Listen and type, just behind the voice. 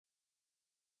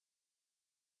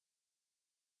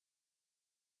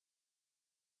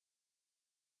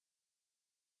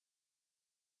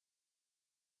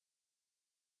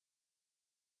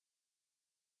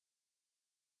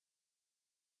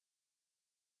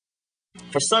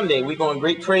For Sunday, we're going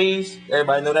great praise.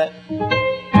 Everybody know that?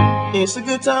 It's a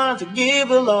good time to give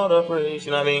the Lord a praise.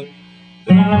 You know what I mean?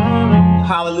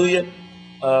 Hallelujah.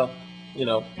 You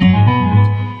know.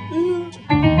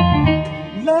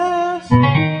 Last.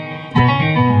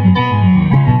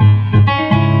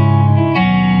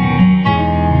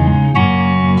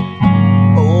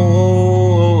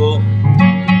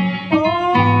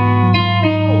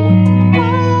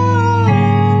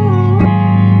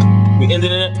 We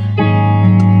ended it.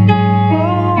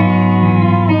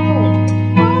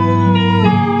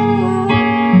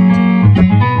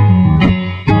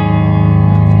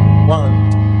 One,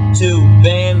 two,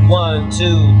 band, 1,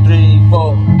 2, 3,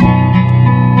 4.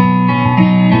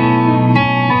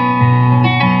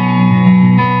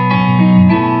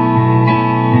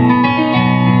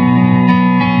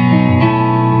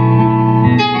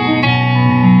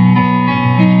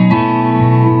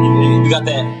 You got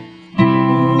that?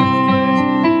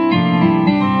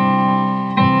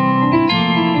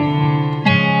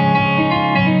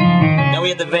 Now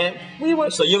we at the vamp.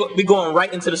 So we going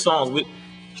right into the songs.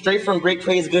 Straight from Great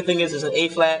Praise. The good thing is it's an A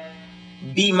flat,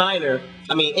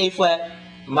 A flat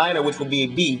minor, which would be a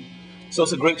B. So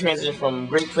it's a great transition from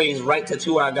Great Praise right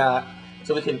to Our God.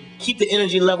 So we can keep the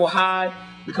energy level high.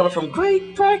 We're coming from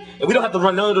Great Praise, and we don't have to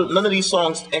run none of these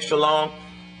songs extra long.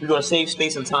 We're going to save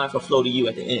space and time for Flow to You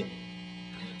at the end.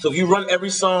 So if you run every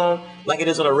song like it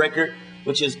is on a record,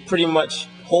 which is pretty much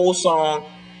whole song,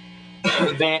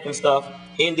 vamp and stuff,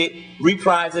 end it,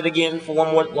 reprise it again for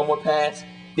one more pass,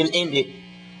 then end it.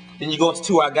 Then you go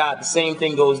to Our God, the same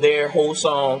thing goes there, whole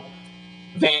song,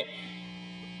 vamp,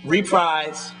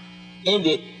 reprise, end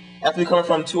it. After we come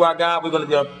from To Our God, we're going to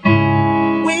go,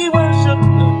 we worship,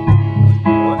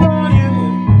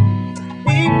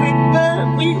 we prepare,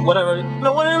 whatever,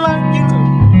 no one like you.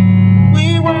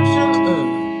 We worship,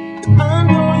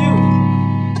 adore you,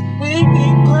 we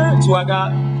prepare, To Our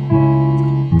God.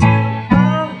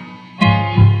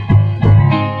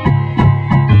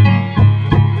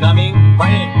 You know what I mean?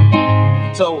 Right in.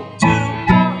 So, you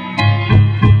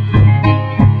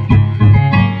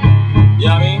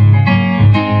know what I mean?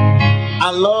 I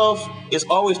love, it's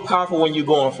always powerful when you're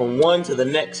going from one to the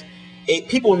next.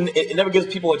 It never gives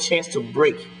people a chance to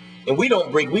break. And we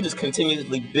don't break, we just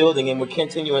continuously building and we're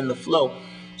continuing the flow.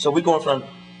 So we're going from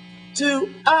to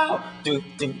out.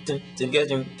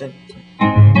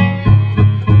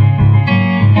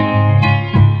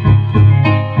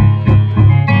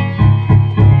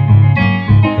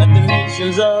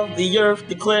 Of the earth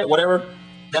declare, whatever,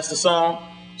 that's the song.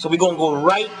 So we're gonna go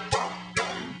right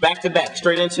back to back,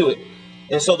 straight into it.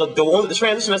 And so the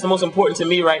transition that's the most important to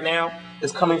me right now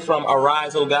is coming from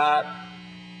Arise, O God.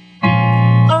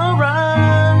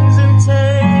 Arise and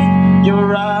take your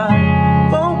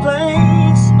rightful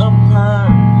place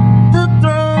upon the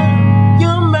throne,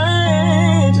 your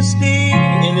majesty.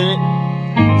 And then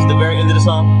it's the very end of the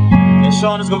song. And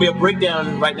Sean is gonna be a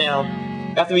breakdown right now.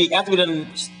 After we done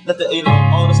let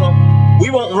all the song, we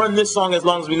won't run this song as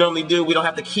long as we normally do. We don't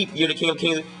have to keep You're the King of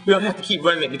Kings. We don't have to keep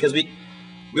running it because we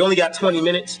only got 20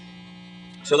 minutes.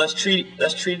 So let's treat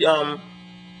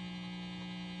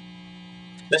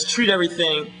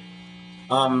everything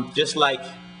just like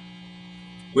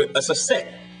it's a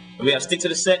set. We have to stick to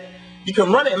the set. You can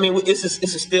run it. I mean, this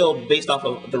is still based off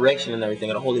of direction and everything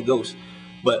of the Holy Ghost.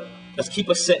 But let's keep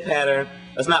a set pattern.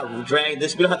 Let's not drag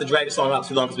this. We don't have to drag the song out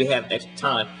too long because we have extra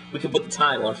time. We can put the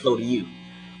time on Flow to You.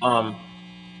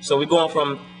 So we're going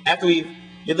from after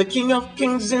you're the King of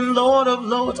Kings and Lord of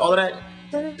Lords, all of that.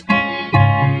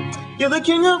 You're the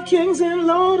King of Kings and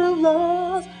Lord of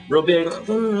Lords. Real big.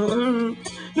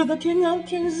 You're the King of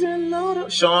Kings and Lord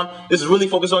of Sean, this is really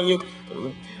focused on you.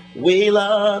 We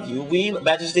love you. We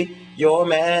Majesty. Your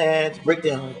man.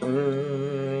 Breakdown.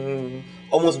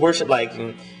 Almost worship like.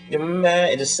 Your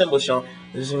man, it's a symbol, Sean.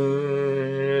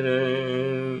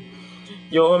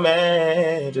 Your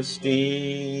Majesty,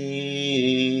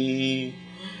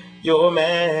 Your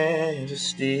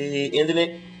Majesty, ending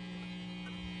it.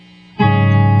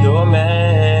 Your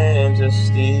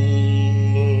Majesty.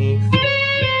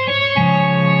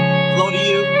 Flow to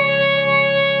You.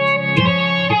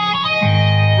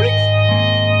 Rick.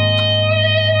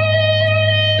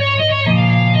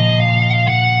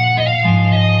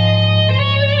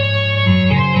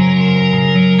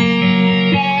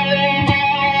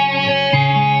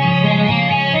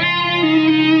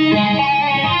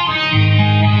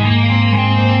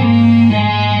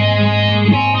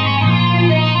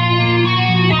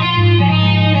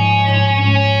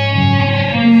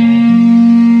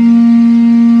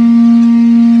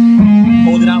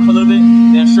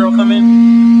 Come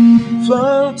in,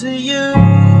 flow to you.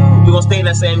 We're gonna stay in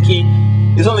that same key.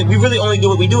 We really only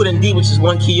do it. We do it in D, which is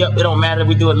one key up. It don't matter if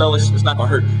we do it low. It's not gonna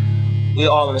hurt. We're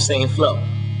all in the same flow.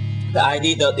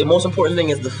 The most important thing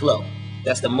is the flow.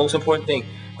 That's the most important thing,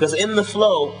 because in the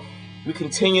flow, we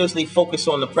continuously focus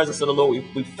on the presence of the Lord.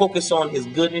 We focus on His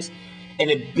goodness,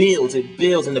 and it builds,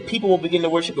 and the people will begin to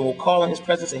worship, and will call on His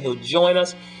presence, and He'll join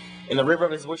us in the river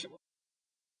of His worship.